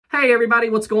Hey everybody,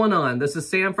 what's going on? This is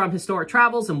Sam from Historic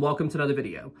Travels and welcome to another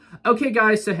video. Okay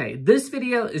guys, so hey, this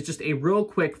video is just a real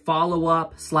quick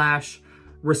follow-up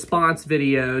 / response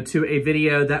video to a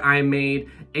video that I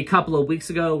made a couple of weeks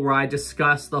ago where I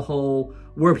discussed the whole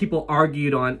where people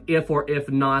argued on if or if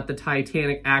not the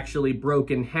Titanic actually broke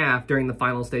in half during the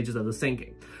final stages of the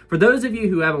sinking. For those of you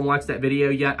who haven't watched that video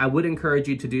yet, I would encourage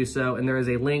you to do so, and there is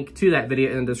a link to that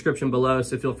video in the description below,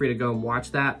 so feel free to go and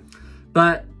watch that.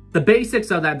 But the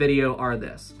basics of that video are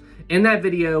this. In that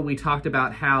video, we talked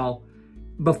about how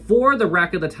before the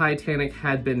wreck of the Titanic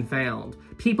had been found,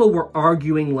 people were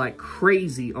arguing like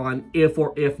crazy on if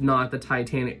or if not the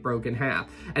Titanic broke in half.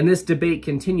 And this debate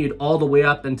continued all the way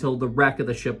up until the wreck of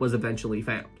the ship was eventually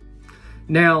found.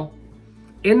 Now,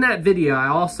 in that video, I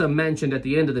also mentioned at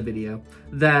the end of the video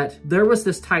that there was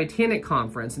this Titanic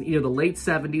conference in either the late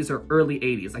 70s or early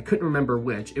 80s. I couldn't remember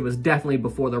which. It was definitely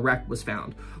before the wreck was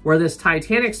found, where this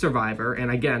Titanic survivor,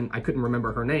 and again, I couldn't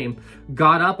remember her name,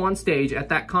 got up on stage at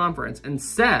that conference and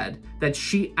said that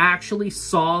she actually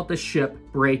saw the ship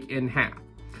break in half.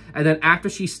 And then after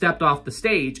she stepped off the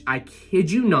stage, I kid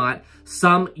you not,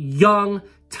 some young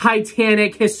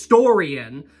Titanic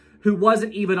historian who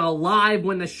wasn't even alive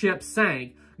when the ship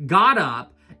sank, got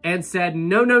up and said,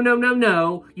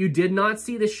 no, you did not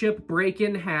see the ship break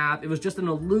in half. It was just an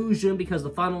illusion because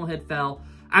the funnel had fell.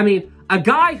 I mean, a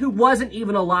guy who wasn't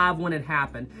even alive when it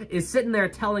happened is sitting there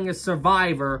telling a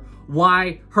survivor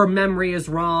why her memory is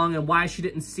wrong and why she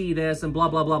didn't see this and blah,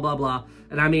 blah, blah, blah, blah.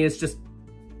 And I mean, it's just,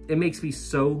 it makes me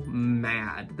so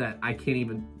mad that I can't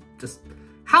even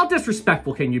how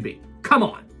disrespectful can you be? Come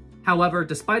on. However,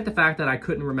 despite the fact that I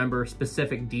couldn't remember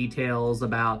specific details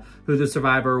about who the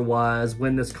survivor was,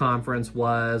 when this conference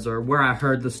was, or where I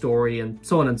heard the story, and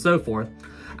so on and so forth,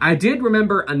 I did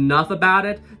remember enough about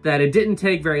it that it didn't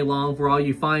take very long for all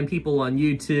you fine people on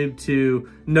YouTube to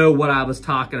know what I was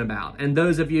talking about. And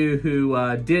those of you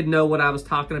who did know what I was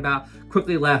talking about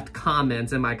quickly left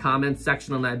comments in my comments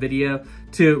section on that video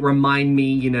to remind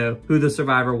me, you know, who the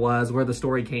survivor was, where the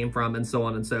story came from, and so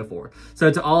on and so forth. So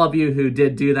to all of you who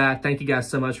did do that, thank you guys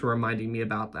so much for reminding me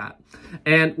about that.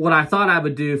 And what I thought I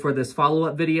would do for this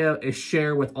follow-up video is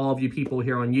share with all of you people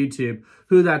here on YouTube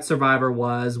who that survivor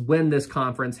was, when this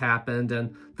conference happened,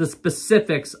 and the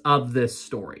specifics of this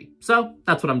story. So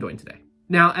that's what I'm doing today.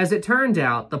 Now, as it turned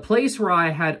out, the place where I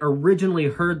had originally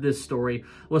heard this story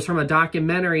was from a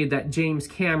documentary that James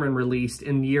Cameron released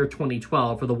in the year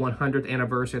 2012 for the 100th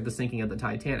anniversary of the sinking of the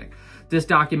Titanic. This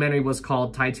documentary was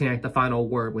called Titanic: The Final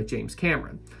Word with James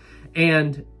Cameron.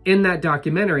 And in that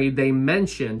documentary, they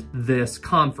mentioned this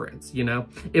conference, you know.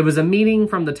 It was a meeting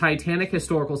from the Titanic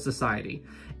Historical Society.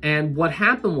 And what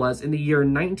happened was, in the year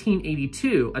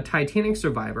 1982, a Titanic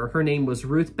survivor, her name was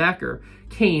Ruth Becker,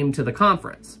 came to the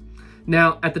conference.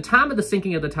 Now, at the time of the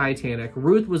sinking of the Titanic,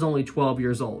 Ruth was only 12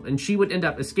 years old, and she would end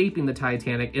up escaping the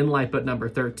Titanic in lifeboat number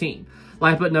 13.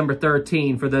 Lifeboat number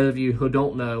 13, for those of you who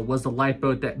don't know, was the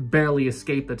lifeboat that barely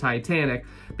escaped the Titanic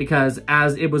because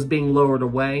as it was being lowered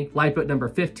away, lifeboat number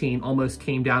 15 almost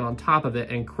came down on top of it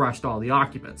and crushed all the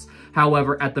occupants.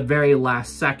 However, at the very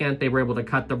last second, they were able to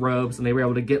cut the ropes and they were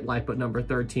able to get lifeboat number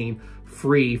 13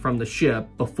 free from the ship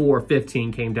before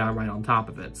 15 came down right on top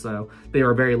of it. So they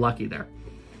were very lucky there.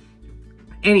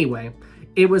 Anyway,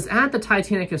 it was at the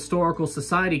Titanic Historical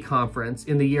Society conference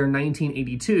in the year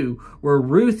 1982 where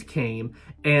Ruth came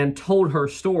and told her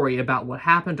story about what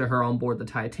happened to her on board the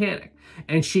Titanic.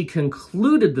 And she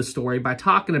concluded the story by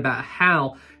talking about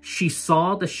how she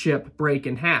saw the ship break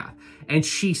in half. And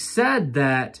she said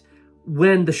that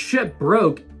when the ship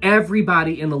broke,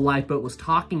 everybody in the lifeboat was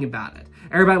talking about it.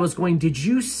 Everybody was going, did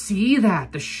you see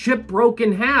that? The ship broke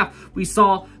in half. We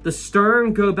saw the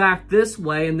stern go back this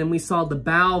way, and then we saw the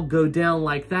bow go down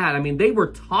like that. I mean, they were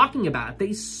talking about it.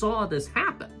 They saw this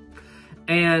happen.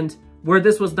 And where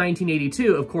this was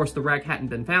 1982, of course, the wreck hadn't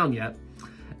been found yet.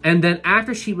 And then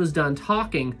after she was done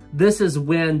talking, this is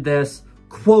when this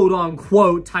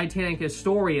quote-unquote Titanic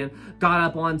historian got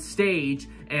up on stage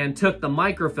and took the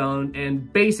microphone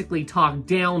and basically talked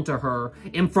down to her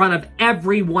in front of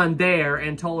everyone there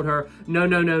and told her,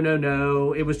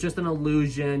 no, it was just an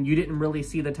illusion. You didn't really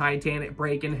see the Titanic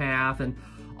break in half and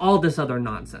all this other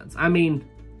nonsense. I mean,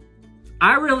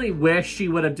 I really wish she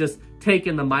would have just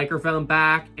taken the microphone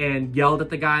back and yelled at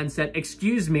the guy and said,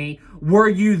 excuse me, were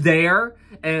you there?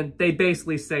 And they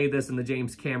basically say this in the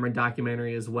James Cameron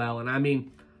documentary as well. And I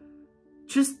mean,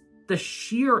 just the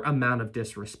sheer amount of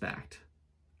disrespect.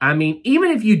 I mean,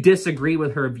 even if you disagree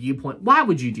with her viewpoint, why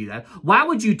would you do that? Why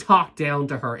would you talk down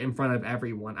to her in front of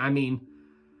everyone? I mean,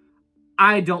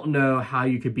 I don't know how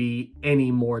you could be any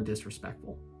more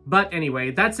disrespectful. But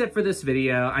anyway, that's it for this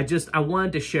video. I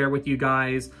wanted to share with you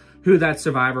guys who that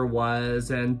survivor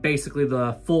was and basically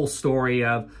the full story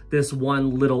of this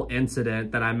one little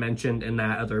incident that I mentioned in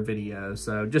that other video.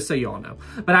 So just so you all know.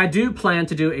 But I do plan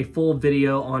to do a full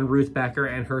video on Ruth Becker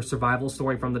and her survival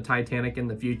story from the Titanic in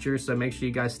the future. So make sure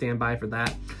you guys stand by for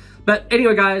that. But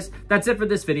anyway, guys, that's it for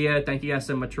this video. Thank you guys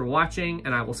so much for watching,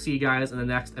 and I will see you guys in the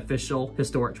next official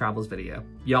Historic Travels video.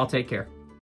 Y'all take care.